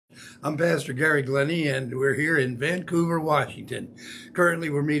I'm Pastor Gary Glennie, and we're here in Vancouver, Washington.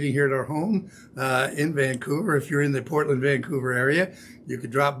 Currently, we're meeting here at our home in Vancouver. If you're in the Portland, Vancouver area, you could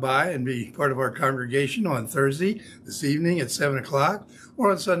drop by and be part of our congregation on Thursday this evening at 7 o'clock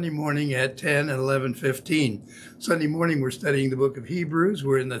or on Sunday morning at 10 and 11:15. Sunday morning, we're studying the book of Hebrews.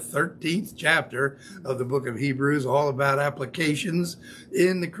 We're in the 13th chapter of the book of Hebrews, all about applications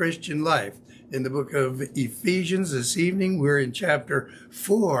in the Christian life. In the book of Ephesians this evening, we're in chapter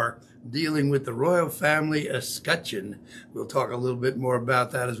 4, dealing with the royal family escutcheon. We'll talk a little bit more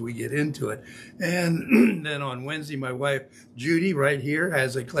about that as we get into it. And then on Wednesday, my wife, Judy, right here,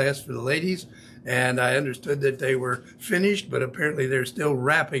 has a class for the ladies. And I understood that they were finished, but apparently they're still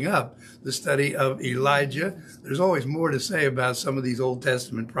wrapping up the study of Elijah. There's always more to say about some of these Old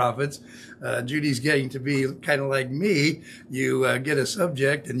Testament prophets. Judy's getting to be kind of like me. You get a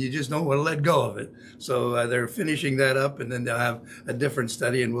subject and you just don't want to let go of it. So they're finishing that up, and then they'll have a different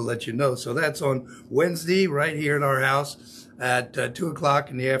study, and we'll let you know. So that's on Wednesday right here in our house at 2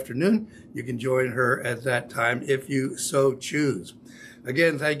 o'clock in the afternoon. You can join her at that time if you so choose.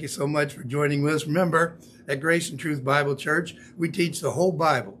 Again, thank you so much for joining with us. Remember, at Grace and Truth Bible Church, we teach the whole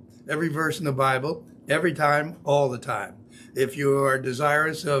Bible, every verse in the Bible, every time, all the time. If you are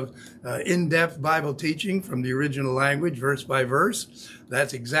desirous of in-depth Bible teaching from the original language, verse by verse,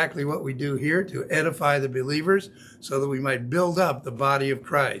 that's exactly what we do here to edify the believers so that we might build up the body of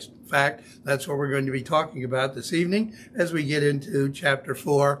Christ. In fact, that's what we're going to be talking about this evening as we get into chapter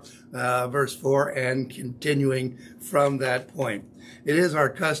 4, verse 4, and continuing from that point. It is our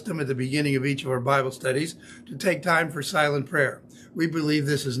custom at the beginning of each of our Bible studies to take time for silent prayer. We believe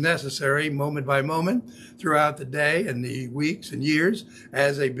this is necessary moment by moment throughout the day and the weeks and years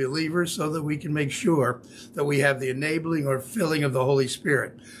as a believer so that we can make sure that we have the enabling or filling of the Holy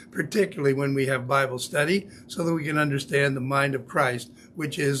Spirit, particularly when we have Bible study, so that we can understand the mind of Christ,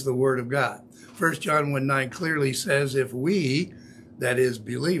 which is the Word of God. 1 John 1:9 clearly says, if we, that is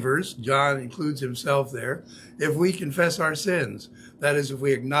believers, John includes himself there, if we confess our sins, that is, if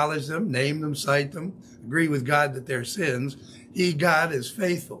we acknowledge them, name them, cite them, agree with God that they're sins, He, God, is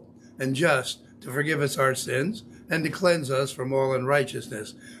faithful and just to forgive us our sins and to cleanse us from all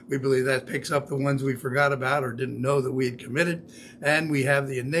unrighteousness. We believe that picks up the ones we forgot about or didn't know that we had committed, and we have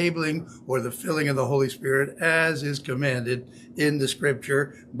the enabling or the filling of the Holy Spirit as is commanded in the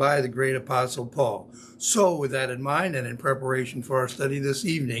Scripture by the great Apostle Paul. So with that in mind and in preparation for our study this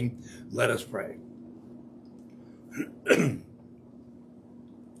evening, let us pray.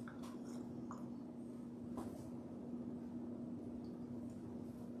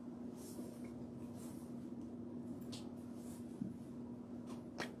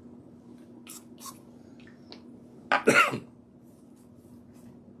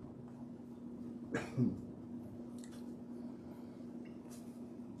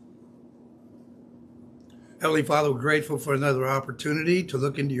 Heavenly Father, we're grateful for another opportunity to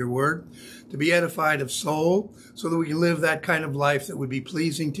look into your word, to be edified of soul, so that we can live that kind of life that would be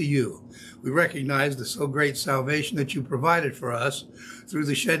pleasing to you. We recognize the so great salvation that you provided for us through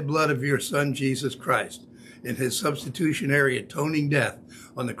the shed blood of your Son, Jesus Christ, in his substitutionary atoning death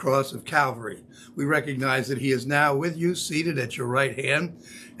on the cross of Calvary. We recognize that he is now with you, seated at your right hand,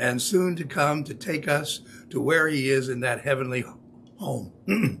 and soon to come to take us to where he is in that heavenly home.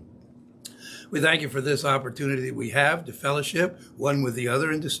 We thank you for this opportunity that we have to fellowship one with the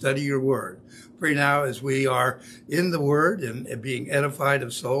other and to study your word. Pray now as we are in the word and being edified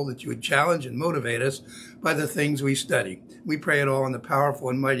of soul that you would challenge and motivate us by the things we study. We pray it all in the powerful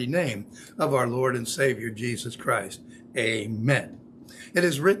and mighty name of our Lord and Savior, Jesus Christ. Amen. It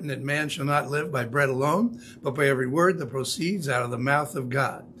is written that man shall not live by bread alone, but by every word that proceeds out of the mouth of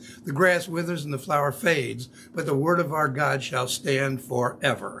God. The grass withers and the flower fades, but the word of our God shall stand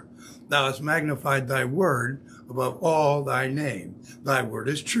forever. Thou hast magnified thy word above all thy name. Thy word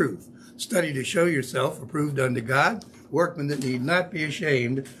is truth. Study to show yourself approved unto God, workmen that need not be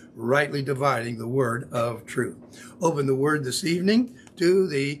ashamed, rightly dividing the word of truth. Open the word this evening to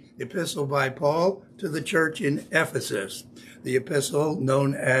the epistle by Paul to the church in Ephesus, the epistle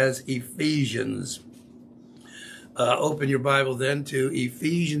known as Ephesians. Open your Bible then to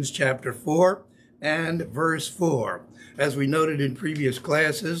Ephesians chapter 4 and verse 4. As we noted in previous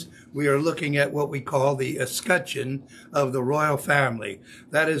classes, we are looking at what we call the escutcheon of the royal family.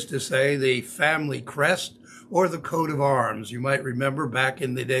 That is to say, the family crest or the coat of arms. You might remember back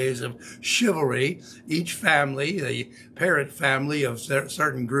in the days of chivalry, each family, the parent family of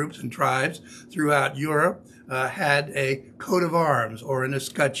certain groups and tribes throughout Europe, had a coat of arms or an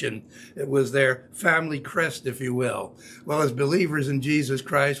escutcheon. It was their family crest, if you will. Well, as believers in Jesus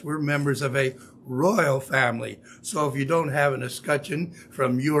Christ, we're members of a royal family. So if you don't have an escutcheon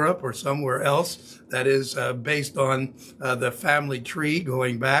from Europe or somewhere else that is based on the family tree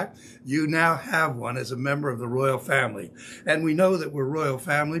going back, you now have one as a member of the royal family. And we know that we're royal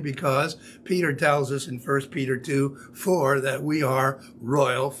family because Peter tells us in 1 Peter 2:4 that we are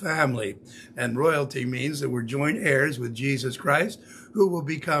royal family. And royalty means that we're joint heirs with Jesus Christ, who will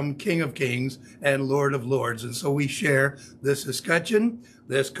become King of Kings and Lord of Lords. And so we share this escutcheon,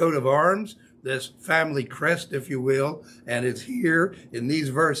 this coat of arms, this family crest, if you will, and it's here in these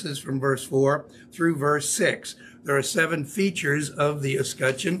verses from verse 4 through verse 6. There are 7 features of the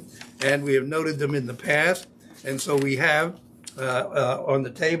escutcheon, and we have noted them in the past. And so we have on the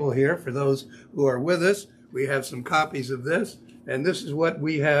table here, for those who are with us, we have some copies of this, and this is what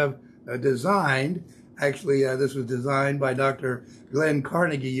we have designed. Actually, this was designed by Dr. Glenn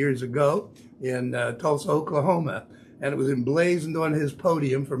Carnegie years ago in Tulsa, Oklahoma, and it was emblazoned on his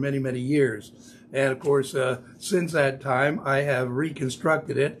podium for many, many years. And of course, since that time, I have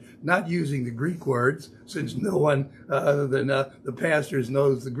reconstructed it, not using the Greek words, since no one other than the pastors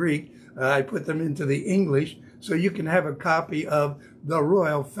knows the Greek. I put them into the English, so you can have a copy of the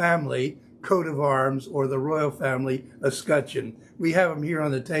royal family coat of arms or the royal family escutcheon. We have them here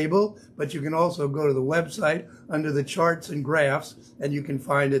on the table, but you can also go to the website under the charts and graphs, and you can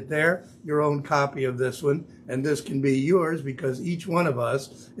find it there, your own copy of this one. And this can be yours because each one of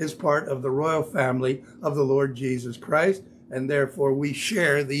us is part of the royal family of the Lord Jesus Christ, and therefore we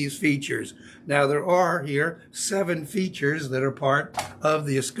share these features. Now there are here 7 features that are part of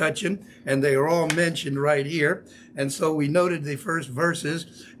the escutcheon, and they are all mentioned right here. And so we noted the first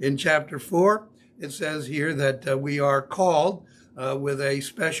verses in chapter 4. It says here that we are called with a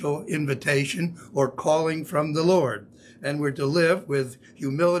special invitation or calling from the Lord. And we're to live with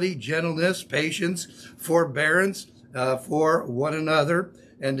humility, gentleness, patience, forbearance for one another,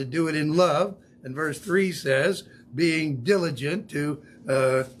 and to do it in love. And verse 3 says, being diligent to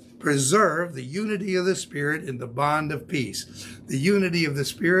preserve the unity of the Spirit in the bond of peace. The unity of the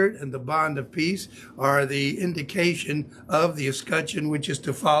Spirit and the bond of peace are the indication of the escutcheon, which is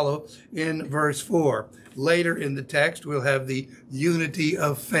to follow in verse 4. Later in the text, we'll have the unity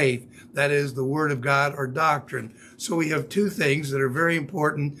of faith. That is the Word of God or doctrine. So we have 2 things that are very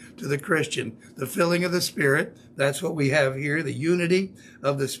important to the Christian. The filling of the Spirit, that's what we have here, the unity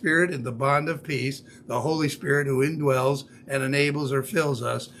of the Spirit in the bond of peace, the Holy Spirit who indwells and enables or fills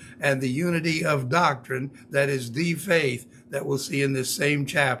us, and the unity of doctrine, that is the faith that we'll see in this same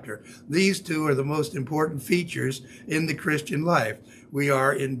chapter. These 2 are the most important features in the Christian life. We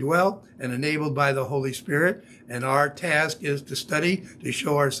are indwelt and enabled by the Holy Spirit, and our task is to study, to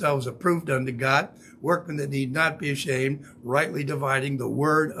show ourselves approved unto God, workmen that need not be ashamed, rightly dividing the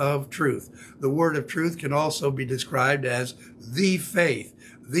word of truth. The word of truth can also be described as the faith.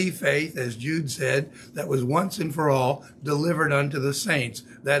 The faith, as Jude said, that was once and for all delivered unto the saints.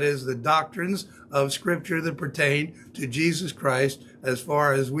 That is the doctrines of Scripture that pertain to Jesus Christ as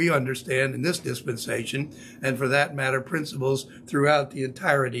far as we understand in this dispensation, and for that matter, principles throughout the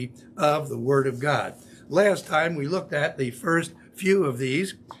entirety of the Word of God. Last time we looked at the first few of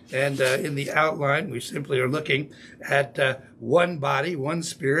these, and in the outline we simply are looking at one body, one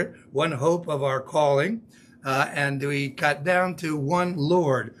spirit, one hope of our calling, and we got down to one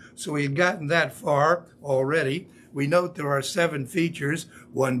Lord. So we've gotten that far already. We note there are 7 features: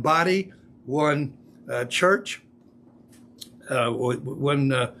 one body, one church, I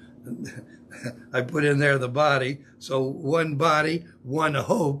put in there the body. So one body, one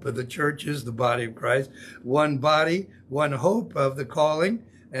hope of the church is the body of Christ. One body, one hope of the calling.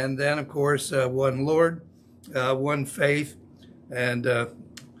 And then, of course, one Lord, one faith. And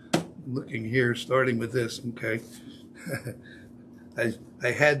looking here, starting with this, okay.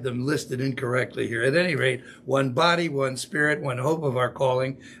 I had them listed incorrectly here. At any rate, one body, one spirit, one hope of our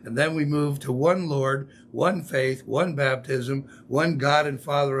calling. And then we move to one Lord, one faith, one baptism, one God and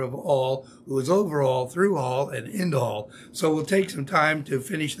Father of all, who is over all, through all, and in all. So we'll take some time to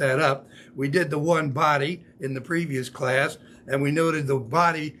finish that up. We did the one body in the previous class, and we noted the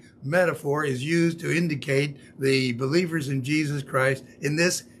body metaphor is used to indicate the believers in Jesus Christ in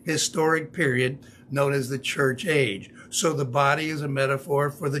this historic period known as the church age. So the body is a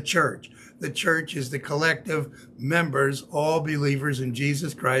metaphor for the church. The church is the collective members, all believers in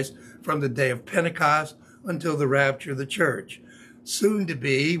Jesus Christ, from the day of Pentecost until the rapture of the church. Soon to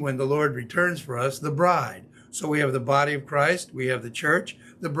be, when the Lord returns for us, the bride. So we have the body of Christ, we have the church,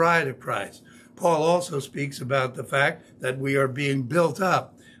 the bride of Christ. Paul also speaks about the fact that we are being built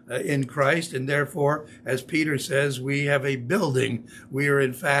up in Christ, and therefore, as Peter says, we have a building. We are,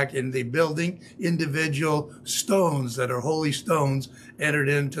 in fact, in the building, individual stones that are holy stones entered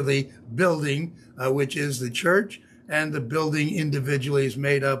into the building, which is the church, and the building individually is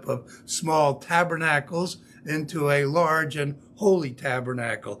made up of small tabernacles into a large and holy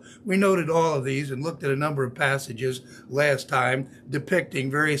tabernacle. We noted all of these and looked at a number of passages last time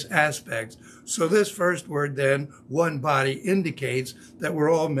depicting various aspects. So this first word then, one body, indicates that we're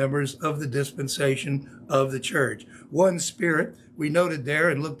all members of the dispensation of the church. One Spirit, we noted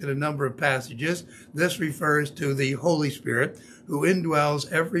there and looked at a number of passages. This refers to the Holy Spirit, who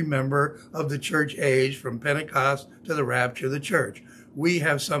indwells every member of the church age from Pentecost to the rapture of the church. We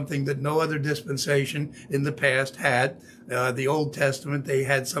have something that no other dispensation in the past had. The Old Testament, they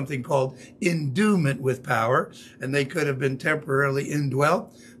had something called endowment with power, and they could have been temporarily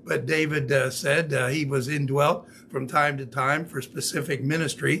indwelt. But David said he was indwelt from time to time for specific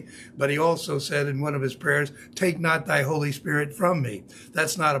ministry. But he also said in one of his prayers, "Take not thy Holy Spirit from me."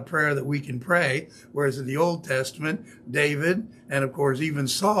 That's not a prayer that we can pray. Whereas in the Old Testament, David, and of course even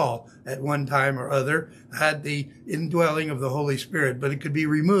Saul at one time or other, had the indwelling of the Holy Spirit, but it could be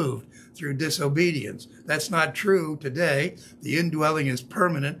removed through disobedience. That's not true today. The indwelling is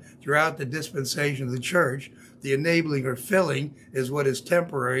permanent throughout the dispensation of the church. The enabling or filling is what is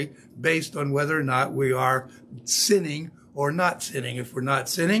temporary based on whether or not we are sinning or not sinning. If we're not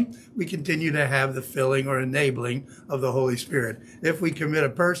sinning, we continue to have the filling or enabling of the Holy Spirit. If we commit a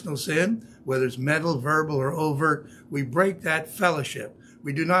personal sin, whether it's mental, verbal, or overt, we break that fellowship.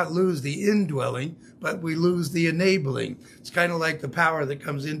 We do not lose the indwelling, but we lose the enabling. It's kind of like the power that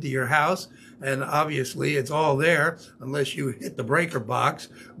comes into your house, and obviously it's all there unless you hit the breaker box,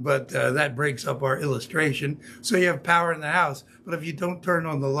 but that breaks up our illustration. So you have power in the house, but if you don't turn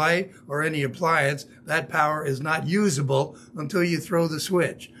on the light or any appliance, that power is not usable until you throw the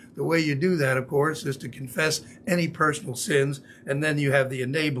switch. The way you do that, of course, is to confess any personal sins, and then you have the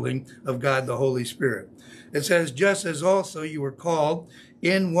enabling of God the Holy Spirit. It says, just as also you were called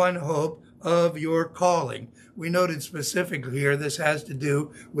in one hope of your calling. We noted specifically here this has to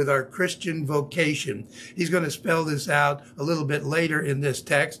do with our Christian vocation. He's going to spell this out a little bit later in this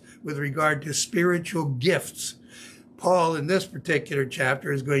text with regard to spiritual gifts. Paul, in this particular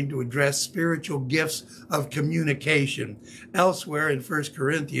chapter, is going to address spiritual gifts of communication. Elsewhere in 1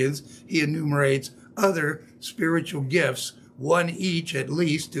 Corinthians, he enumerates other spiritual gifts, one each at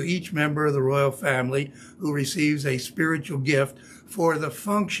least to each member of the royal family who receives a spiritual gift for the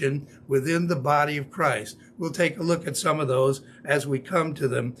function within the body of Christ. We'll take a look at some of those as we come to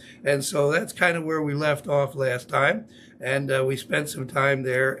them. And so that's kind of where we left off last time. And we spent some time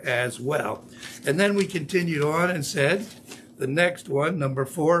there as well. And then we continued on and said, the next one, number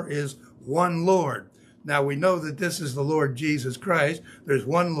 4, is one Lord. Now, we know that this is the Lord Jesus Christ. There's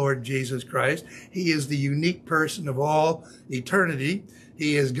one Lord Jesus Christ. He is the unique person of all eternity.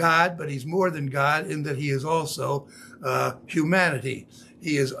 He is God, but he's more than God in that he is also humanity.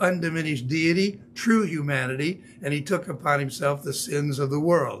 He is undiminished deity, true humanity, and he took upon himself the sins of the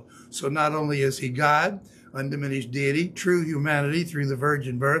world. So not only is he God, undiminished deity, true humanity through the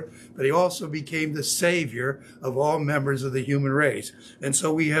virgin birth, but he also became the Savior of all members of the human race. And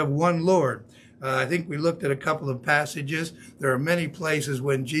so we have one Lord. I think we looked at a couple of passages. There are many places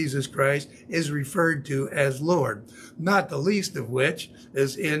when Jesus Christ is referred to as Lord, not the least of which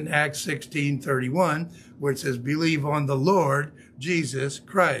is in Acts 16:31, where it says, believe on the Lord Jesus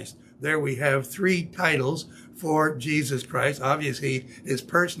Christ. There we have 3 titles for Jesus Christ. Obviously, his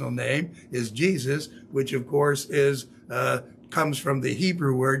personal name is Jesus, which of course is comes from the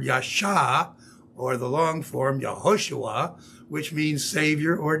Hebrew word Yasha, or the long form Yehoshua, which means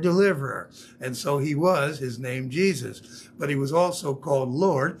Savior or Deliverer. And so he was his name Jesus. But he was also called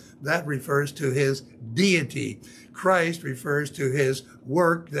Lord. That refers to his deity. Christ refers to his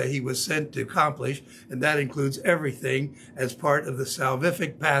work that he was sent to accomplish, and that includes everything as part of the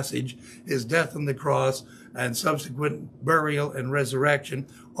salvific passage, his death on the cross and subsequent burial and resurrection,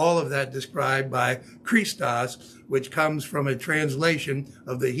 all of that described by Christos, which comes from a translation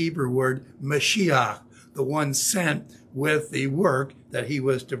of the Hebrew word Mashiach, the one sent with the work that he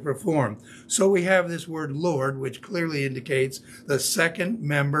was to perform. So we have this word Lord, which clearly indicates the second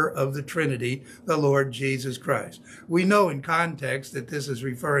member of the Trinity, the Lord Jesus Christ. We know in context that this is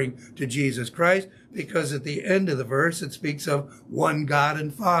referring to Jesus Christ because at the end of the verse it speaks of one God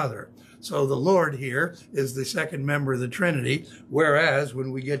and Father. So the Lord here is the second member of the Trinity, whereas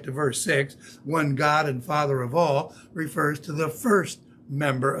when we get to verse 6, one God and Father of all refers to the first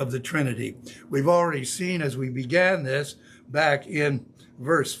member of the Trinity. We've already seen as we began this back in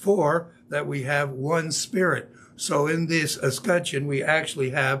verse 4 that we have one Spirit. So in this escutcheon, we actually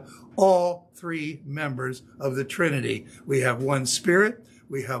have all three members of the Trinity. We have one Spirit,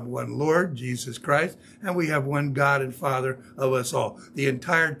 we have one Lord, Jesus Christ, and we have one God and Father of us all. The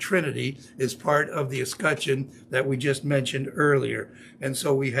entire Trinity is part of the escutcheon that we just mentioned earlier. And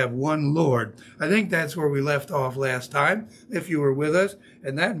so we have one Lord. I think that's where we left off last time, if you were with us.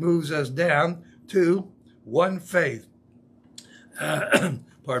 And that moves us down to one faith.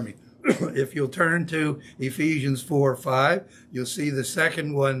 Pardon me. If you'll turn to Ephesians 4:5, you'll see the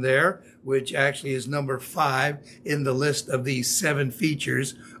second one there, which actually is number 5 in the list of these 7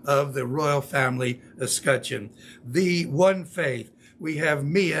 features of the royal family escutcheon. The one faith. We have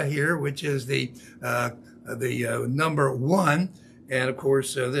Mia here, which is the number 1. And of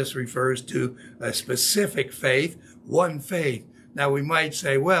course, this refers to a specific faith, one faith. Now we might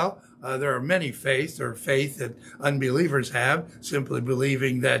say, well, there are many faiths, or faith that unbelievers have, simply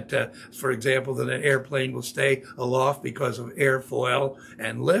believing that, for example, that an airplane will stay aloft because of airfoil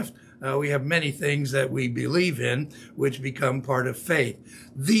and lift. We have many things that we believe in which become part of faith.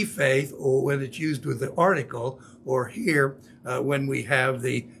 The faith, or when it's used with the article, or here when we have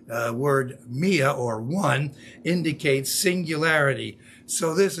the word Mia, or one, indicates singularity.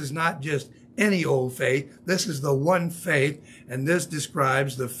 So this is not just any old faith. This is the one faith, and this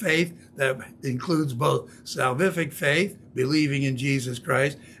describes the faith that includes both salvific faith, believing in Jesus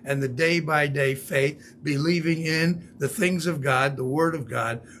Christ, and the day-by-day faith, believing in the things of God, the Word of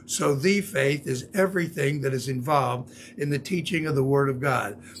God. So the faith is everything that is involved in the teaching of the Word of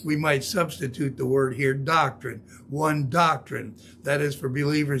God. We might substitute the word here, doctrine. One doctrine. That is for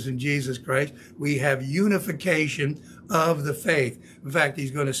believers in Jesus Christ. We have unification of the faith. In fact,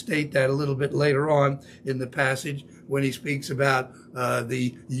 he's going to state that a little bit later on in the passage when he speaks about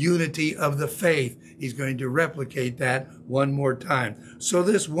the unity of the faith. He's going to replicate that one more time. So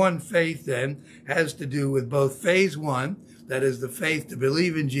this one faith then has to do with both phase 1, that is the faith to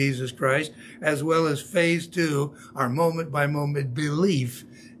believe in Jesus Christ, as well as phase 2, our moment-by-moment belief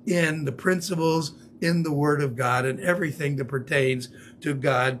in the principles in the Word of God and everything that pertains to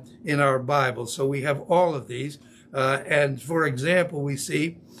God in our Bible. So we have all of these. And for example, we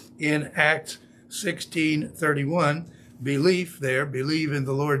see in Acts 16:31, belief there, believe in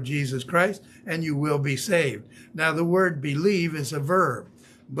the Lord Jesus Christ, and you will be saved. Now, the word believe is a verb,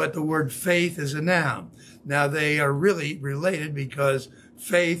 but the word faith is a noun. Now, they are really related because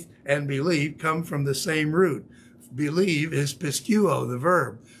faith and belief come from the same root. Believe is pistuo, the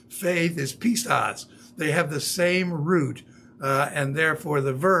verb. Faith is pistos. They have the same root, and therefore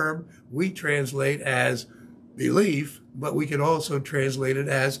the verb we translate as belief, but we can also translate it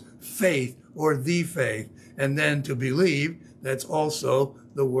as faith or the faith. And then to believe, that's also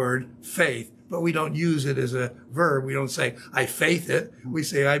the word faith. But we don't use it as a verb. We don't say, I faith it. We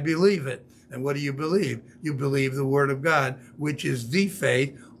say, I believe it. And what do you believe? You believe the Word of God, which is the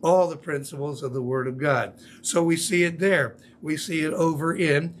faith, all the principles of the Word of God. So we see it there. We see it over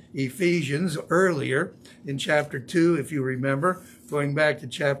in Ephesians earlier in chapter 2, if you remember, going back to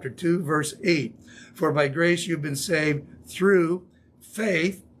chapter 2, verse 8. For by grace you've been saved through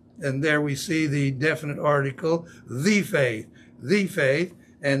faith. And there we see the definite article, the faith,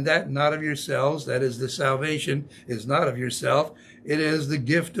 and that not of yourselves. That is, the salvation is not of yourself. It is the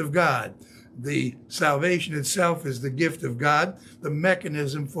gift of God. The salvation itself is the gift of God. The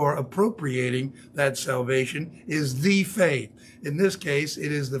mechanism for appropriating that salvation is the faith. In this case,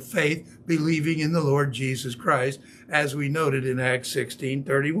 it is the faith believing in the Lord Jesus Christ, as we noted in Acts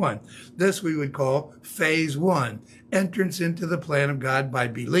 16:31. This we would call phase 1, entrance into the plan of God by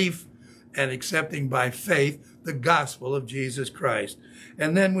belief and accepting by faith the gospel of Jesus Christ.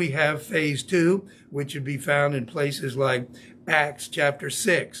 And then we have phase 2, which would be found in places like Acts chapter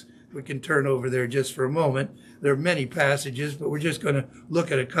 6. We can turn over there just for a moment. There are many passages, but we're just going to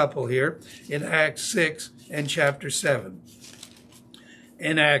look at a couple here in Acts 6 and chapter 7.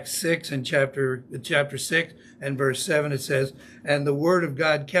 In Acts 6 and chapter 6 and verse 7, it says, and the word of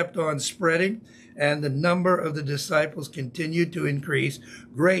God kept on spreading, and the number of the disciples continued to increase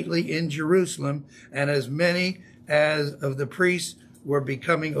greatly in Jerusalem, and as many as of the priests were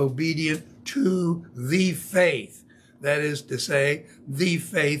becoming obedient to the faith. That is to say, the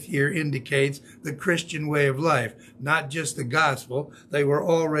faith here indicates the Christian way of life, not just the gospel. They were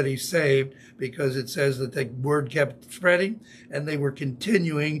already saved because it says that the word kept spreading and they were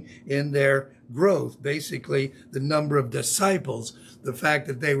continuing in their growth. Basically, the number of disciples, the fact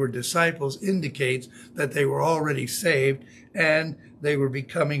that they were disciples indicates that they were already saved and they were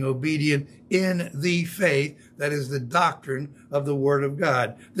becoming obedient in the faith, that is the doctrine of the Word of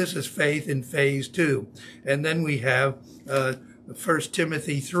God. This is faith in phase 2. And then we have 1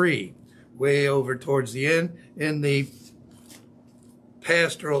 Timothy 3, way over towards the end in the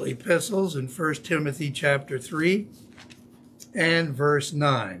pastoral epistles in 1 Timothy chapter 3 and verse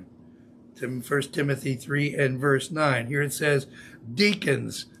 9. 1 Timothy 3 and verse 9. Here it says,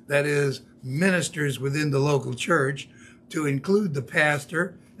 deacons, that is, ministers within the local church, to include the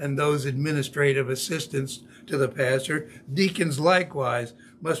pastor and those administrative assistants to the pastor. Deacons likewise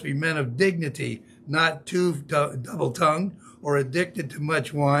must be men of dignity, not too double-tongued or addicted to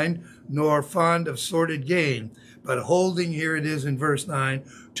much wine, nor fond of sordid gain, but holding, here it is in verse 9,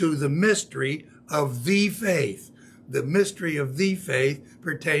 to the mystery of the faith. The mystery of the faith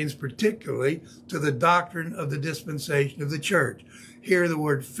pertains particularly to the doctrine of the dispensation of the church. Here the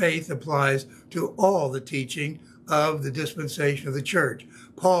word faith applies to all the teaching of the dispensation of the church.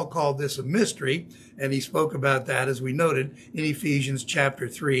 Paul called this a mystery, and he spoke about that, as we noted, in Ephesians chapter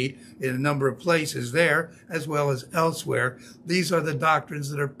 3, in a number of places there, as well as elsewhere. These are the doctrines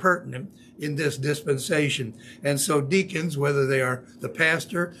that are pertinent in this dispensation. And so deacons, whether they are the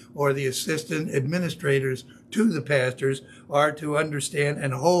pastor or the assistant administrators to the pastors, are to understand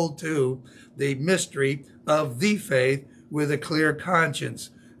and hold to the mystery of the faith with a clear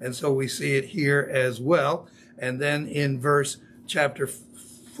conscience. And so we see it here as well. And then in chapter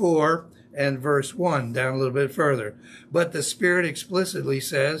 4 and verse 1, down a little bit further. But the Spirit explicitly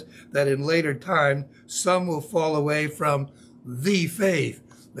says that in later time, some will fall away from the faith.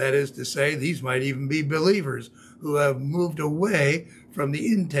 That is to say, these might even be believers who have moved away from the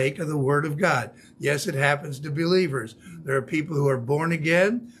intake of the Word of God. Yes, it happens to believers. There are people who are born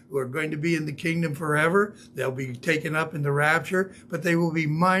again, who are going to be in the kingdom forever. They'll be taken up in the rapture, but they will be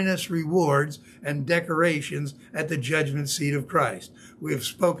minus rewards and decorations at the judgment seat of Christ. We have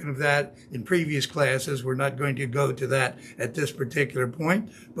spoken of that in previous classes. We're not going to go to that at this particular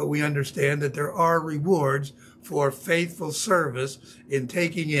point, but we understand that there are rewards for faithful service in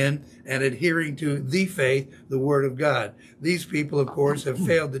taking in and adhering to the faith, the Word of God. These people, of course, have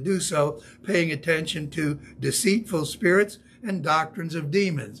failed to do so, paying attention to deceitful spirits and doctrines of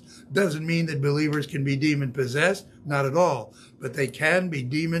demons. Doesn't mean that believers can be demon-possessed, not at all, but they can be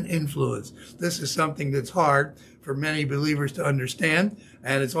demon-influenced. This is something that's hard for many believers to understand,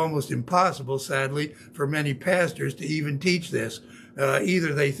 and it's almost impossible, sadly, for many pastors to even teach this.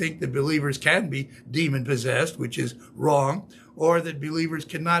 Either they think that believers can be demon-possessed, which is wrong, or that believers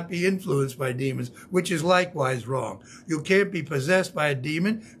cannot be influenced by demons, which is likewise wrong. You can't be possessed by a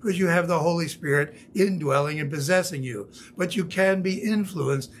demon because you have the Holy Spirit indwelling and possessing you. But you can be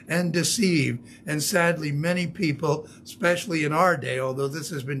influenced and deceived. And sadly, many people, especially in our day, although this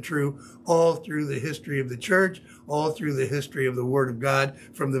has been true all through the history of the church, all through the history of the Word of God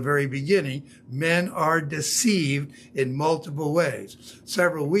from the very beginning, men are deceived in multiple ways.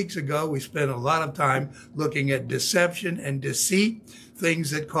 Several weeks ago, we spent a lot of time looking at deception and deceit,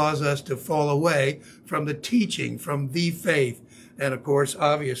 things that cause us to fall away from the teaching, from the faith. And of course,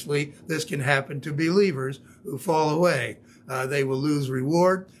 obviously, this can happen to believers who fall away. They will lose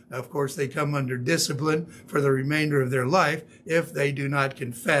reward. Of course, they come under discipline for the remainder of their life if they do not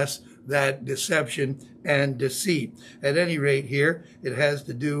confess that deception and deceit. At any rate here, it has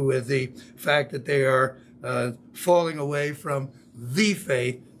to do with the fact that they are falling away from the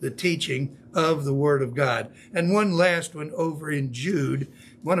faith, the teaching of the Word of God. And one last one over in Jude,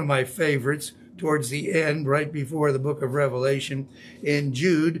 one of my favorites, towards the end, right before the book of Revelation, in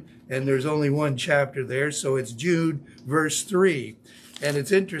Jude, and there's only one chapter there, so it's Jude, verse 3. And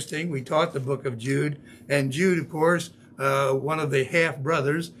it's interesting, we taught the book of Jude, and Jude, of course, one of the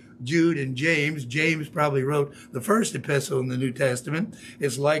half-brothers, Jude and James. James probably wrote the first epistle in the New Testament.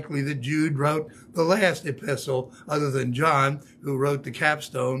 It's likely that Jude wrote the last epistle, other than John, who wrote the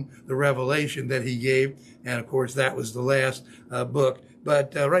capstone, the Revelation that he gave. And, of course, that was the last book.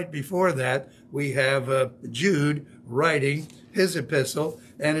 But right before that, we have Jude writing his epistle.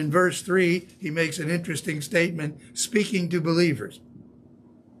 And in verse 3, he makes an interesting statement speaking to believers.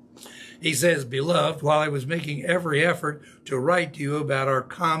 He says, "Beloved, while I was making every effort to write to you about our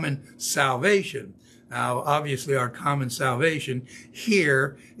common salvation." Now, obviously, our common salvation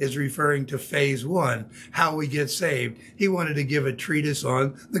here is referring to phase 1, how we get saved. He wanted to give a treatise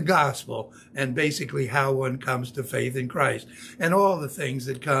on the gospel and basically how one comes to faith in Christ and all the things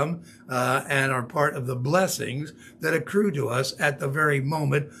that come and are part of the blessings that accrue to us at the very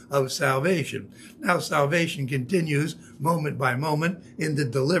moment of salvation. Now, salvation continues moment by moment in the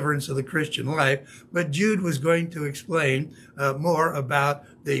deliverance of the Christian life, but Jude was going to explain more about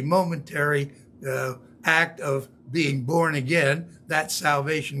the momentary act of being born again. That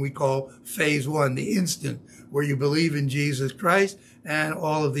salvation we call phase one, the instant where you believe in Jesus Christ, and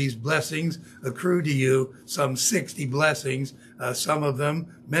all of these blessings accrue to you, some 60 blessings, some of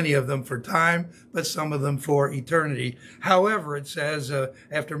them, many of them for time, but some of them for eternity. However, it says,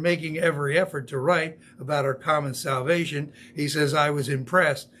 after making every effort to write about our common salvation, he says, I was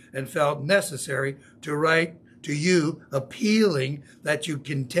impressed and felt necessary to write to you, appealing that you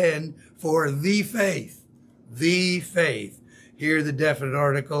contend for the faith. The faith. Here, the definite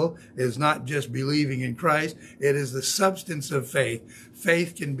article is not just believing in Christ. It is the substance of faith.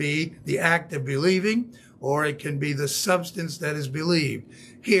 Faith can be the act of believing, or it can be the substance that is believed.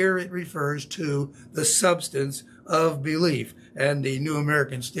 Here, it refers to the substance of belief. And the New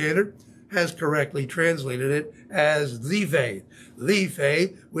American Standard has correctly translated it as the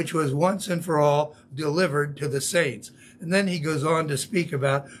faith which was once and for all delivered to the saints. And then he goes on to speak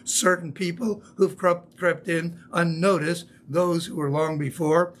about certain people who've crept in unnoticed, those who were long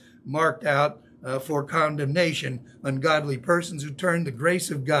before marked out for condemnation, ungodly persons who turn the grace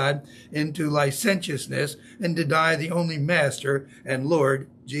of God into licentiousness and deny the only Master and Lord,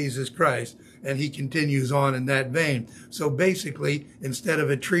 Jesus Christ. And he continues on in that vein. So basically, instead of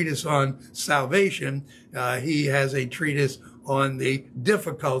a treatise on salvation, he has a treatise on the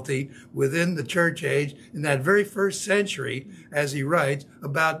difficulty within the church age in that very first century, as he writes,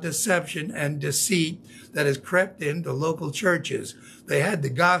 about deception and deceit that has crept into local churches. They had the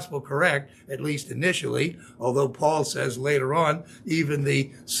gospel correct, at least initially, although Paul says later on, even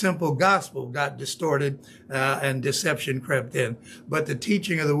the simple gospel got distorted and deception crept in. But the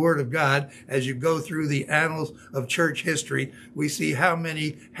teaching of the Word of God, as you go through the annals of church history, we see how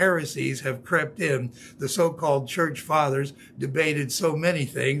many heresies have crept in. The so-called church fathers debated so many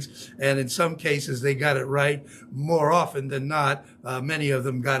things, and in some cases they got it right. More often than not, many of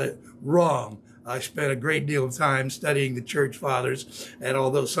them got it wrong. I spent a great deal of time studying the church fathers, and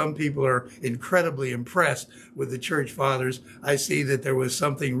although some people are incredibly impressed with the church fathers, I see that there was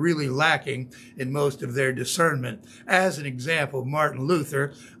something really lacking in most of their discernment. As an example, Martin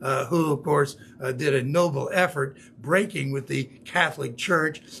Luther, who of course did a noble effort breaking with the Catholic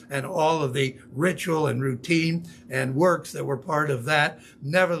Church and all of the ritual and routine and works that were part of that.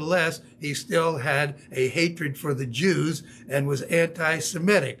 Nevertheless, he still had a hatred for the Jews and was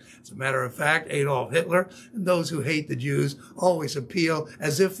anti-Semitic. As a matter of fact, Adolf Hitler and those who hate the Jews always appeal,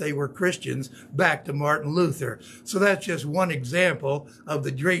 as if they were Christians, back to Martin Luther. So that's just one example of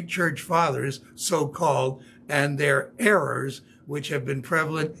the great church fathers, so-called, and their errors, which have been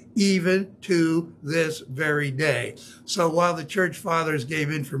prevalent even to this very day. So while the church fathers gave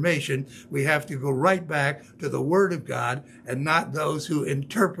information, we have to go right back to the Word of God and not those who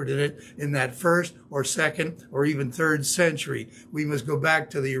interpreted it in that first or second or even third century. We must go back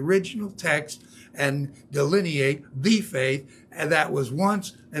to the original text and delineate the faith that was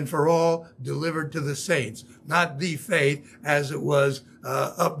once and for all delivered to the saints, not the faith as it was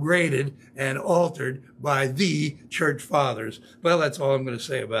upgraded and altered by the church fathers. Well, that's all I'm going to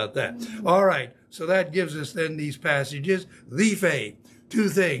say about that. All right, so that gives us then these passages, the faith. Two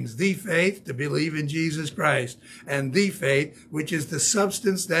things, the faith to believe in Jesus Christ, and the faith, which is the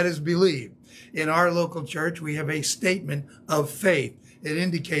substance that is believed. In our local church, we have a statement of faith. It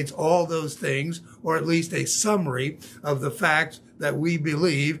indicates all those things, or at least a summary of the facts that we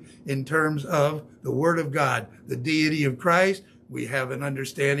believe in terms of the Word of God, the deity of Christ. We have an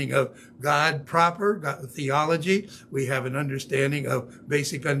understanding of God proper, God, theology. We have an understanding of,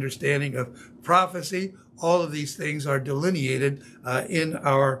 basic understanding of prophecy. All of these things are delineated at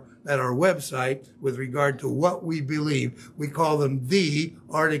our website with regard to what we believe. We call them the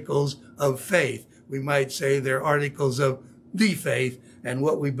articles of faith. We might say they're articles of the faith and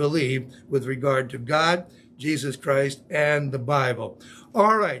what we believe with regard to God, Jesus Christ, and the Bible.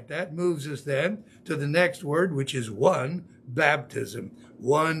 All right, that moves us then to the next word, which is one, baptism.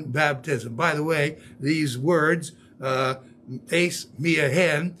 One baptism. By the way, these words, eis mia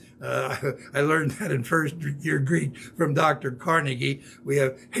hen, I learned that in first year Greek from Dr. Carnegie. We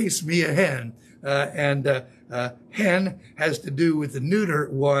have eis mia hen, and hen has to do with the neuter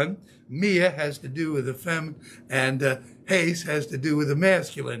one, mia has to do with the feminine, and heis has to do with the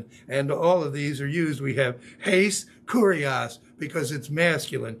masculine. And all of these are used. We have heis kurios, because it's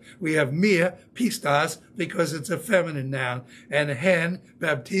masculine. We have mia pistos, because it's a feminine noun, and hen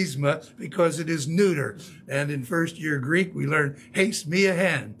baptisma, because it is neuter. And in first year Greek, we learn heis mia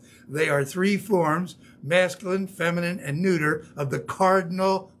hen. They are three forms, masculine, feminine, and neuter, of the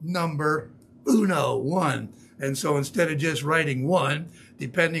cardinal number uno, one. And so instead of just writing one,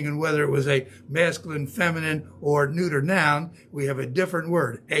 depending on whether it was a masculine, feminine, or neuter noun, we have a different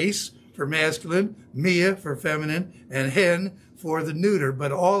word, eis for masculine, mia for feminine, and hen for the neuter,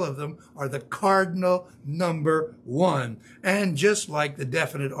 but all of them are the cardinal number 1. And just like the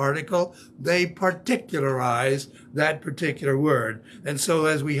definite article, they particularize that particular word. And so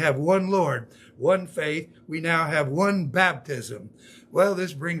as we have one Lord, one faith, we now have one baptism. Well,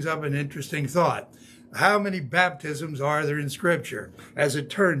 this brings up an interesting thought. How many baptisms are there in Scripture? As it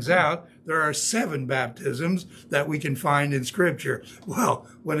turns out, there are 7 baptisms that we can find in Scripture. Well,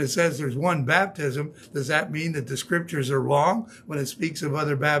 when it says there's one baptism, does that mean that the Scriptures are wrong when it speaks of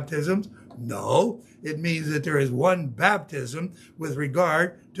other baptisms? No, it means that there is one baptism with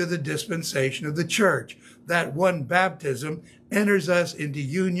regard to the dispensation of the church. That one baptism enters us into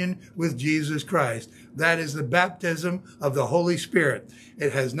union with Jesus Christ. That is the baptism of the Holy Spirit.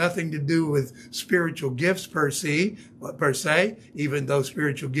 It has nothing to do with spiritual gifts per se, even though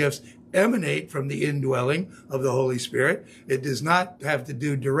spiritual gifts emanate from the indwelling of the Holy Spirit. It does not have to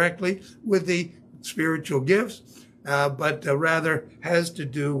do directly with the spiritual gifts, but rather has to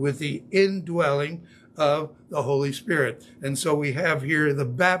do with the indwelling of the Holy Spirit. And so we have here the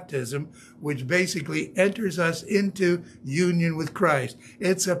baptism, which basically enters us into union with Christ.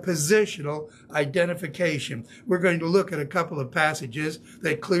 It's a positional identification. We're going to look at a couple of passages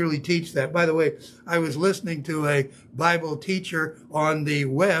that clearly teach that. By the way, I was listening to a Bible teacher on the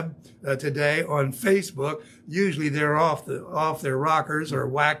web today on Facebook. Usually they're off their rockers or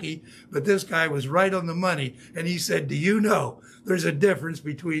wacky, but this guy was right on the money, and he said, do you know there's a difference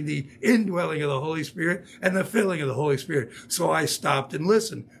between the indwelling of the Holy Spirit and the filling of the Holy Spirit? So I stopped and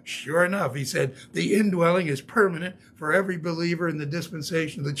listened. Sure enough, he said, the indwelling is permanent for every believer in the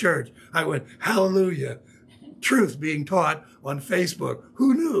dispensation of the church. I went, hallelujah. Truth being taught on Facebook.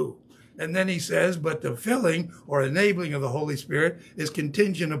 Who knew? And then he says, but the filling or enabling of the Holy Spirit is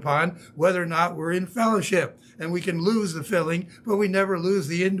contingent upon whether or not we're in fellowship. And we can lose the filling, but we never lose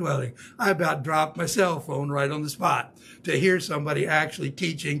the indwelling. I about dropped my cell phone right on the spot to hear somebody actually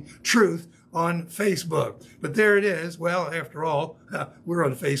teaching truth on Facebook. But there it is. Well, after all, we're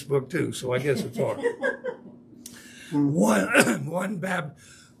on Facebook too, so I guess it's all right.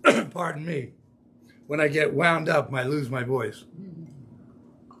 Pardon me. When I get wound up, I lose my voice.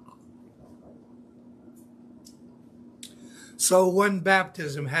 So one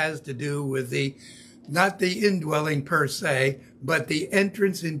baptism has to do with not the indwelling per se, but the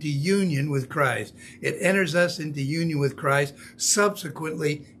entrance into union with Christ. It enters us into union with Christ,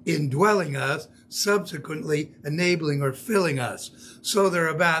 subsequently indwelling us, subsequently enabling or filling us. So there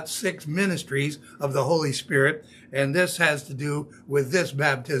are about 6 ministries of the Holy Spirit, and this has to do with this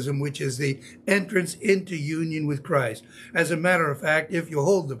baptism, which is the entrance into union with Christ. As a matter of fact, if you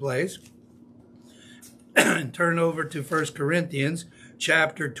hold the place, and turn over to 1 Corinthians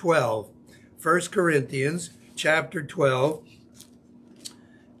chapter 12. 1 Corinthians chapter 12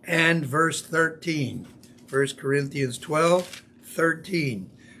 and verse 13. 1 Corinthians 12, 13.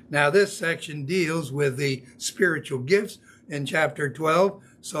 Now this section deals with the spiritual gifts in chapter 12.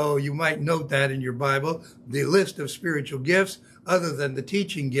 So you might note that in your Bible, the list of spiritual gifts, other than the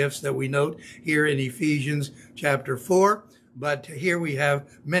teaching gifts that we note here in Ephesians chapter 4. But here we have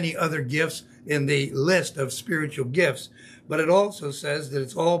many other gifts in the list of spiritual gifts. But it also says that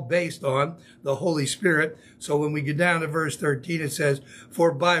it's all based on the Holy Spirit. So when we get down to verse 13, it says,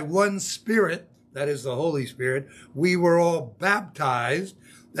 for by one Spirit, that is the Holy Spirit, we were all baptized.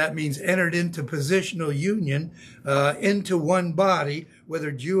 That means entered into positional union, into one body,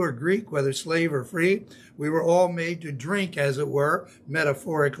 whether Jew or Greek, whether slave or free. We were all made to drink, as it were,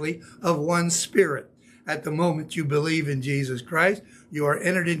 metaphorically, of one Spirit. At the moment you believe in Jesus Christ, you are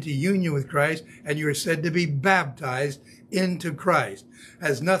entered into union with Christ, and you are said to be baptized into Christ.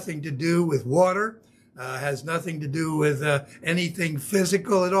 Has nothing to do with water, has nothing to do with anything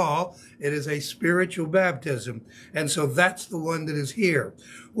physical at all. It is a spiritual baptism. And so that's the one that is here.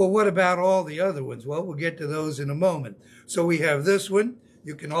 Well, what about all the other ones? Well, we'll get to those in a moment. So we have this one.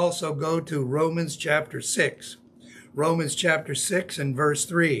 You can also go to Romans chapter 6. Romans chapter 6 and verse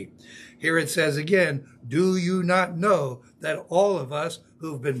 3. Here it says again, do you not know that all of us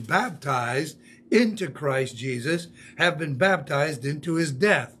who've been baptized into Christ Jesus have been baptized into his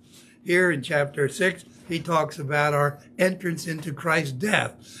death? Here in chapter 6, he talks about our entrance into Christ's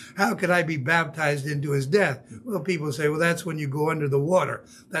death. How could I be baptized into his death? Well, people say, well, that's when you go under the water.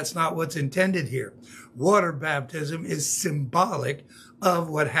 That's not what's intended here. Water baptism is symbolic of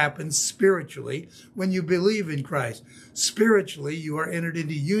what happens spiritually when you believe in Christ. Spiritually, you are entered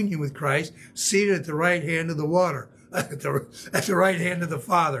into union with Christ, seated at the right hand of the water, at the right hand of the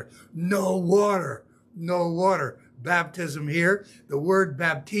Father. No water, no water. Baptism here, the word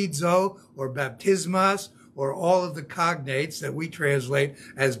baptizo or baptismas or all of the cognates that we translate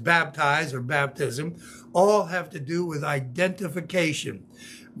as baptize or baptism, all have to do with identification.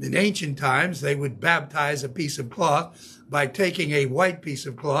 In ancient times, they would baptize a piece of cloth by taking a white piece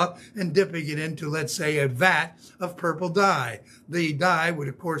of cloth and dipping it into, let's say, a vat of purple dye. The dye would,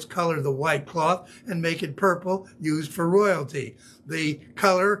 of course, color the white cloth and make it purple, used for royalty. The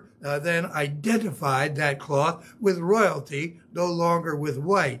color then identified that cloth with royalty, no longer with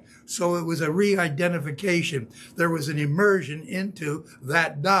white. So it was a re-identification. There was an immersion into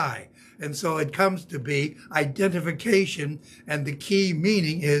that dye. And so it comes to be identification, and the key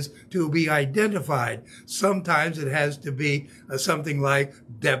meaning is to be identified. Sometimes it has to be something like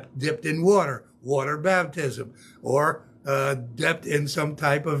dipped in water baptism, or dipped in some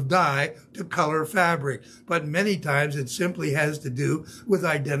type of dye to color fabric. But many times it simply has to do with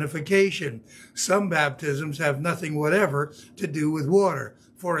identification. Some baptisms have nothing whatever to do with water.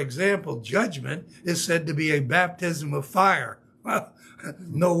 For example, judgment is said to be a baptism of fire. Well,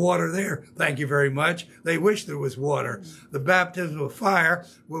 no water there. Thank you very much. They wish there was water. The baptism of fire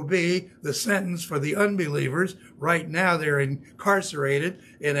will be the sentence for the unbelievers. Right now they're incarcerated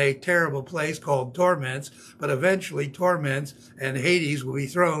in a terrible place called torments, but eventually torments and Hades will be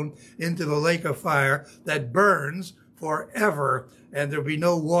thrown into the lake of fire that burns forever, and there'll be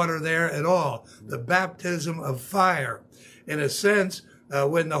no water there at all. The baptism of fire. In a sense,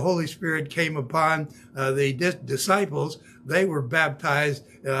 when the Holy Spirit came upon the disciples, they were baptized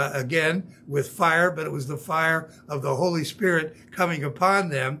again with fire, but it was the fire of the Holy Spirit coming upon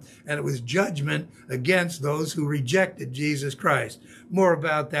them, and it was judgment against those who rejected Jesus Christ. More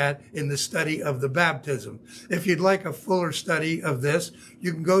about that in the study of the baptism. If you'd like a fuller study of this,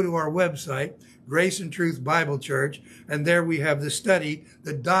 you can go to our website, Grace and Truth Bible Church, and there we have the study,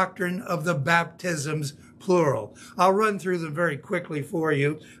 The Doctrine of the Baptisms, plural. I'll run through them very quickly for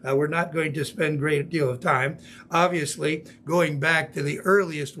you. We're not going to spend a great deal of time. Obviously, going back to the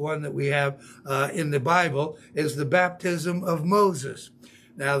earliest one that we have in the Bible is the baptism of Moses.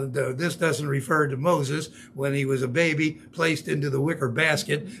 Now, this doesn't refer to Moses when he was a baby placed into the wicker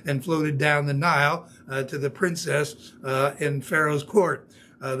basket and floated down the Nile to the princess in Pharaoh's court.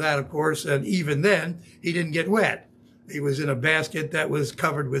 That, of course, and even then, he didn't get wet. He was in a basket that was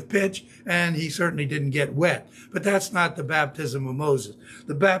covered with pitch, and he certainly didn't get wet. But that's not the baptism of Moses.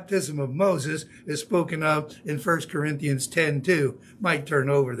 The baptism of Moses is spoken of in 1 Corinthians 10:2. Might turn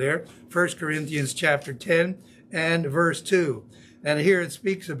over there. 1 Corinthians chapter 10 and verse 2. And here it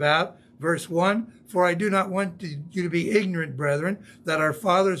speaks about verse 1, "For I do not want you to be ignorant, brethren, that our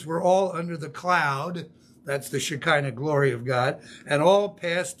fathers were all under the cloud," that's the Shekinah glory of God, "and all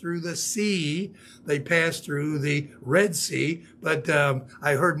passed through the sea." They passed through the Red Sea, but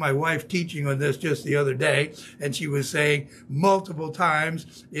I heard my wife teaching on this just the other day, and she was saying multiple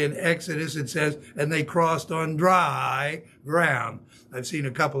times in Exodus it says, "and they crossed on dry ground." I've seen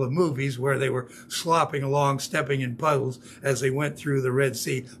a couple of movies where they were slopping along, stepping in puddles as they went through the Red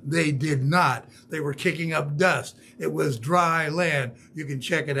Sea. They did not. They were kicking up dust. It was dry land. You can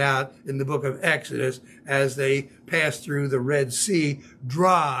check it out in the book of Exodus as they passed through the Red Sea,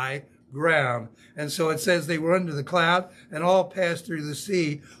 dry ground. And so it says they were under the cloud and all passed through the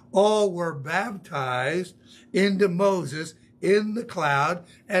sea. All were baptized into Moses in the cloud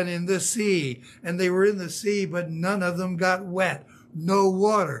and in the sea. And they were in the sea, but none of them got wet. No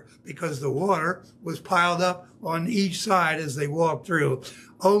water, because the water was piled up on each side as they walked through.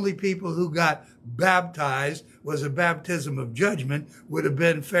 Only people who got baptized was a baptism of judgment would have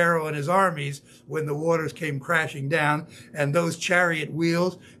been Pharaoh and his armies when the waters came crashing down, and those chariot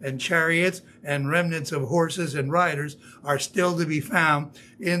wheels and chariots and remnants of horses and riders are still to be found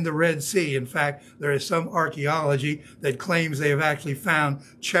in the Red Sea. In fact, there is some archaeology that claims they have actually found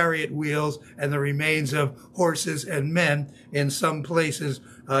chariot wheels and the remains of horses and men in some places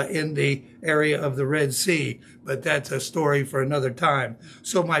in the area of the Red Sea. But that's a story for another time.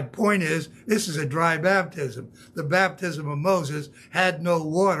 So my point is, this is a dry baptism. The baptism of Moses had no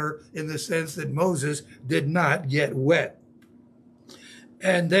water in the sense that Moses did not get wet.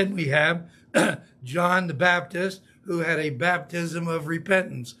 And then we have John the Baptist, who had a baptism of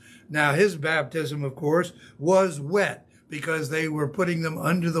repentance. Now, his baptism, of course, was wet because they were putting them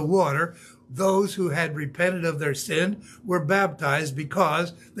under the water. Those who had repented of their sin were baptized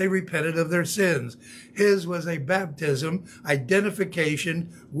because they repented of their sins. His was a baptism, identification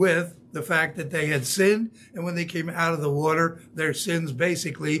with the fact that they had sinned, and when they came out of the water, their sins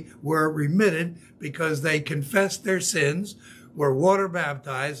basically were remitted because they confessed their sins, were water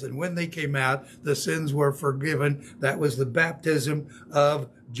baptized, and when they came out, the sins were forgiven. That was the baptism of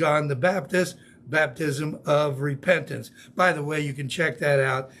John the Baptist, baptism of repentance. By the way, you can check that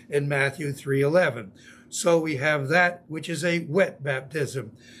out in Matthew 3:11. So we have that, which is a wet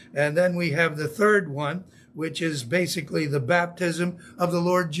baptism. And then we have the third one, which is basically the baptism of the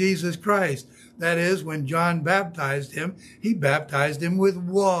Lord Jesus Christ. That is, when John baptized him, he baptized him with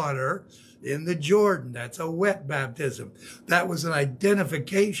water in the Jordan. That's a wet baptism. That was an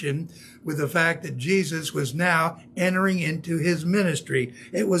identification with the fact that Jesus was now entering into his ministry.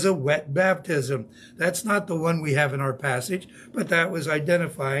 It was a wet baptism. That's not the one we have in our passage, but that was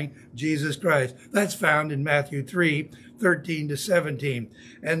identifying Jesus Christ. That's found in Matthew 3:13-17.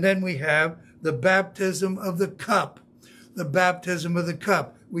 And then we have the baptism of the cup. The baptism of the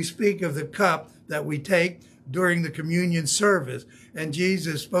cup. We speak of the cup that we take during the communion service. And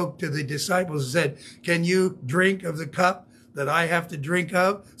Jesus spoke to the disciples and said, can you drink of the cup that I have to drink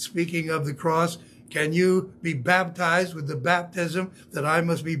of? Speaking of the cross, can you be baptized with the baptism that I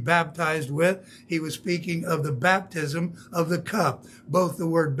must be baptized with? He was speaking of the baptism of the cup. Both the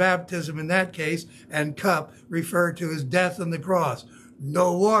word baptism in that case and cup refer to his death on the cross.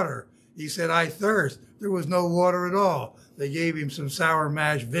 No water. He said, I thirst. There was no water at all. They gave him some sour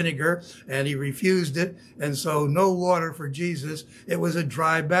mash vinegar, and he refused it, and so no water for Jesus. It was a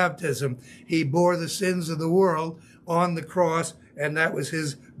dry baptism. He bore the sins of the world on the cross, and that was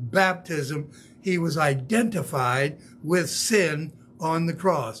his baptism. He was identified with sin on the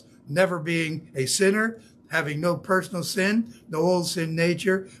cross, never being a sinner, having no personal sin, no old sin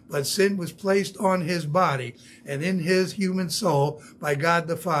nature, but sin was placed on his body and in his human soul by God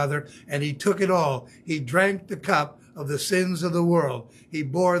the Father, and he took it all. He drank the cup of the sins of the world. He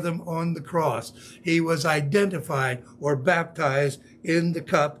bore them on the cross. He was identified or baptized in the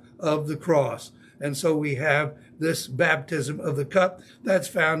cup of the cross. And so we have this baptism of the cup that's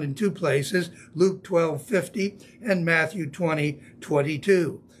found in two places, Luke 12:50 and Matthew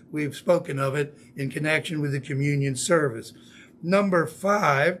 20:22. We've spoken of it in connection with the communion service. Number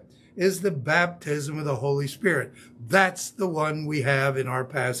 5 is the baptism of the Holy Spirit. That's the one we have in our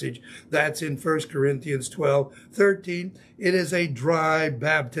passage. That's in 1 Corinthians 12:13. It is a dry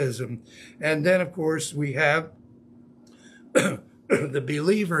baptism. And then, of course, we have the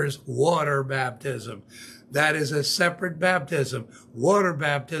believer's water baptism. That is a separate baptism. Water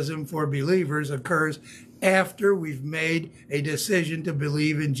baptism for believers occurs after we've made a decision to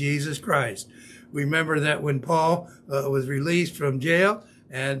believe in Jesus Christ. Remember that when Paul was released from jail,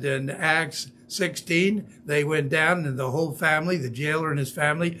 and in Acts 16, they went down, and the whole family, the jailer and his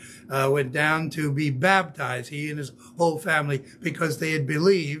family, went down to be baptized, he and his whole family, because they had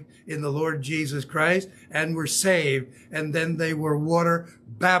believed in the Lord Jesus Christ and were saved, and then they were water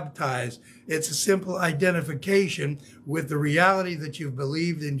baptized. It's a simple identification with the reality that you've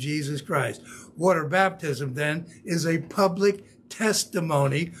believed in Jesus Christ. Water baptism, then, is a public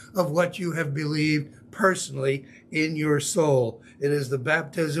testimony of what you have believed personally in your soul. It is the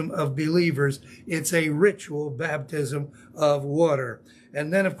baptism of believers. It's a ritual baptism of water.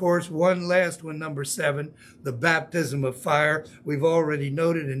 And then, of course, one last one, number 7, the baptism of fire. We've already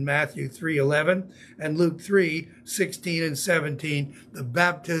noted in Matthew 3:11 and Luke 3:16 and 17, the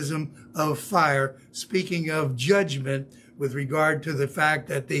baptism of fire, speaking of judgment with regard to the fact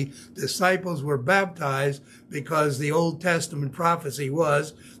that the disciples were baptized because the Old Testament prophecy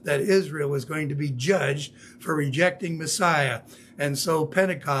was that Israel was going to be judged for rejecting Messiah. And so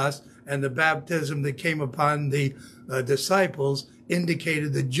Pentecost and the baptism that came upon the disciples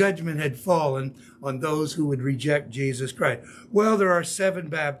indicated the judgment had fallen on those who would reject Jesus Christ. Well, there are 7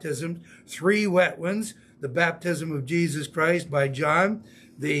 baptisms, 3 wet ones, the baptism of Jesus Christ by John,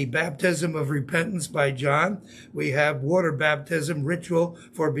 the baptism of repentance by John. We have water baptism, ritual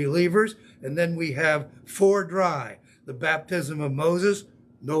for believers. And then we have 4 dry, the baptism of Moses,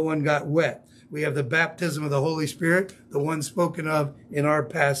 no one got wet. We have the baptism of the Holy Spirit, the one spoken of in our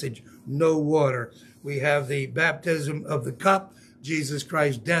passage, no water. We have the baptism of the cup, Jesus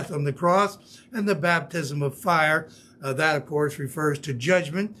Christ's death on the cross, and the baptism of fire. That, of course, refers to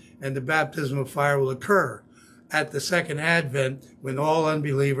judgment, and the baptism of fire will occur at the second advent when all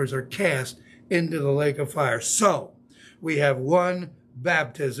unbelievers are cast into the lake of fire. So we have one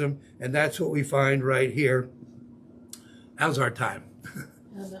baptism, and that's what we find right here. How's our time?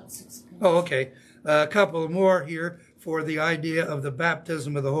 About 6 minutes. Oh, okay. A couple more here for the idea of the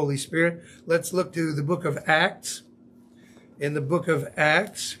baptism of the Holy Spirit. Let's look to the book of Acts. In the book of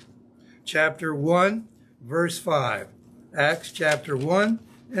Acts, chapter 1, verse 5. Acts chapter 1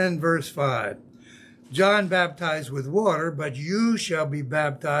 and verse 5. John baptized with water, but you shall be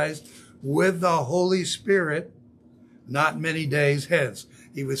baptized with the Holy Spirit not many days hence.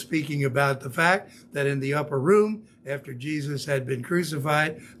 He was speaking about the fact that in the upper room, after Jesus had been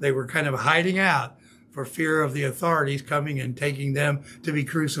crucified, they were kind of hiding out for fear of the authorities coming and taking them to be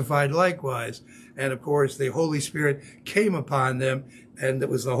crucified likewise. And of course, the Holy Spirit came upon them, and it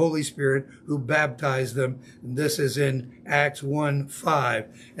was the Holy Spirit who baptized them. And this is in Acts 1:5.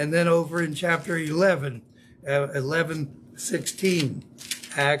 And then over in chapter 11:16,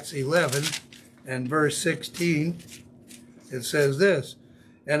 Acts 11 and verse 16, it says this,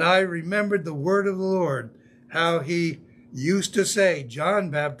 "And I remembered the word of the Lord, how he used to say, John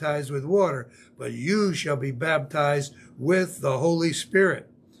baptized with water, but you shall be baptized with the Holy Spirit."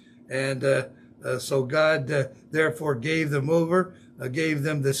 And so God therefore gave them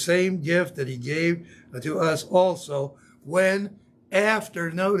the same gift that he gave to us also when after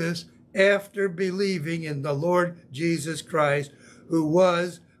believing in the Lord Jesus Christ, who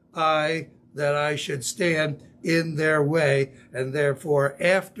was that I should stand in their way, and therefore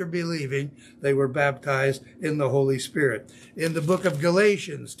after believing they were baptized in the Holy Spirit. In the book of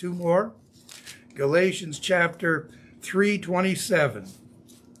Galatians, two more, Galatians chapter 3:27.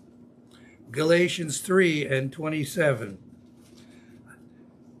 Galatians 3:27.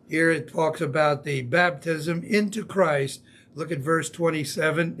 Here it talks about the baptism into Christ. Look at verse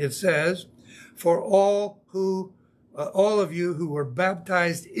 27. It says, "For all of you who were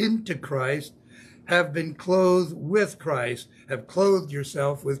baptized into Christ have been clothed with Christ," have clothed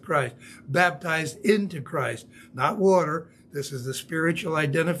yourself with Christ, baptized into Christ, not water. This is the spiritual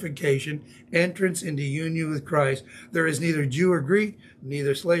identification, entrance into union with Christ. There is neither Jew or Greek,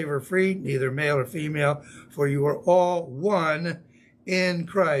 neither slave or free, neither male or female, for you are all one in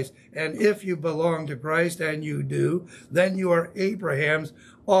Christ. And if you belong to Christ, and you do, then you are Abraham's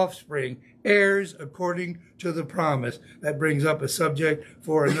offspring, heirs according to the promise. That brings up a subject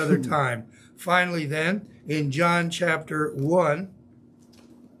for another time. Finally then, in John chapter 1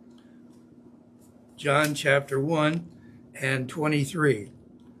 and 23.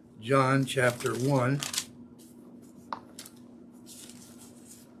 John chapter 1.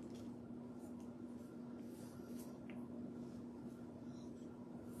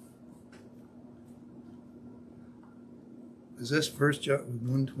 Is this 1 John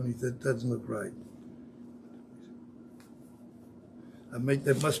 1:20? That doesn't look right.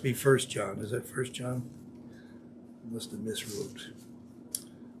 That must be 1 John. Is that 1 John? I must have miswrote.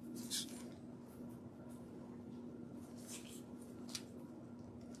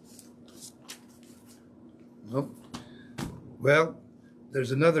 Nope. Well,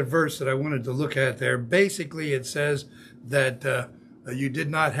 there's another verse that I wanted to look at there. Basically, it says that you did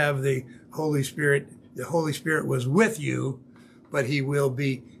not have the Holy Spirit. The Holy Spirit was with you, but he will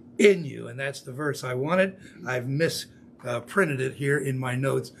be in you. And that's the verse I wanted. I've printed it here in my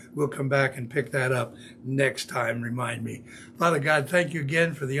notes. We'll come back and pick that up next time. Remind me. Father God, thank you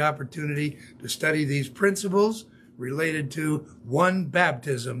again for the opportunity to study these principles related to one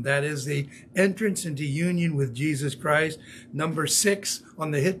baptism. That is the entrance into union with Jesus Christ. Number 6 on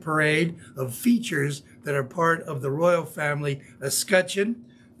the hit parade of features that are part of the royal family escutcheon.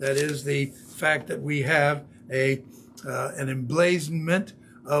 That is the fact that we have an emblazonment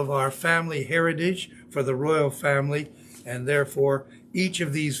of our family heritage for the royal family, and therefore each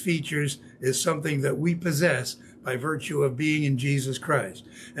of these features is something that we possess by virtue of being in Jesus Christ.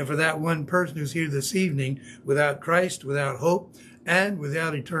 And for that one person who's here this evening without Christ, without hope, and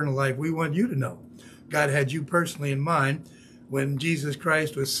without eternal life, we want you to know God had you personally in mind when Jesus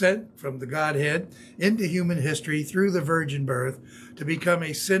Christ was sent from the Godhead into human history through the virgin birth to become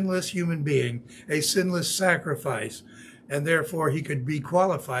a sinless human being, a sinless sacrifice, and therefore he could be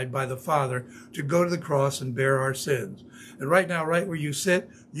qualified by the Father to go to the cross and bear our sins. And right now, right where you sit,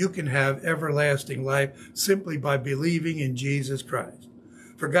 you can have everlasting life simply by believing in Jesus Christ.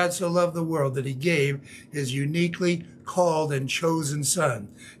 For God so loved the world that he gave his uniquely called and chosen Son,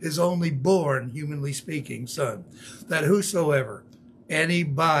 his only born, humanly speaking, Son, that whosoever,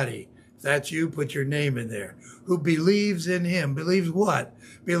 anybody, if that's you, put your name in there, who believes in him, believes what?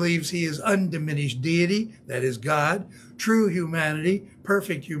 Believes he is undiminished deity, that is God, true humanity,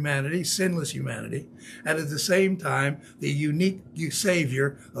 perfect humanity, sinless humanity, and at the same time, the unique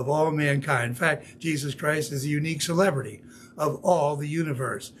Savior of all mankind. In fact, Jesus Christ is a unique celebrity of all the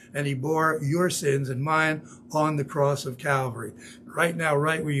universe, and he bore your sins and mine on the cross of Calvary. Right now,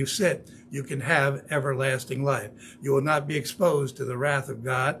 right where you sit, you can have everlasting life. You will not be exposed to the wrath of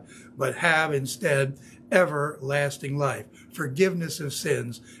God, but have instead everlasting life, forgiveness of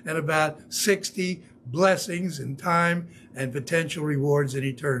sins, and about 60 blessings in time and potential rewards in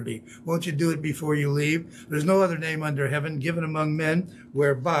eternity. Won't you do it before you leave? There's no other name under heaven given among men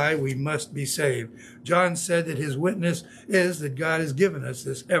whereby we must be saved. John said that his witness is that God has given us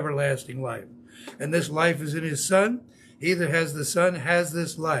this everlasting life. And this life is in his Son. He that has the Son has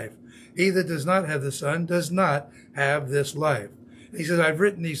this life. He that does not have the Son does not have this life. He says, I've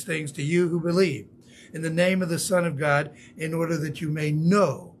written these things to you who believe in the name of the Son of God, in order that you may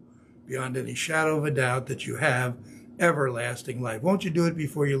know beyond any shadow of a doubt that you have everlasting life. Won't you do it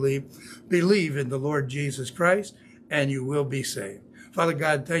before you leave? Believe in the Lord Jesus Christ, and you will be saved. Father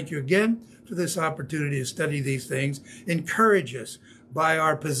God, thank you again for this opportunity to study these things. Encourage us by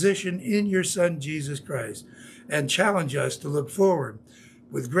our position in your Son, Jesus Christ, and challenge us to look forward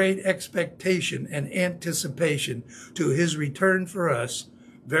with great expectation and anticipation to his return for us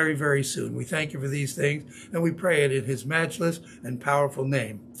very, very soon. We thank you for these things, and we pray it in his matchless and powerful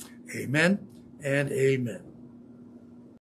name. Amen and amen.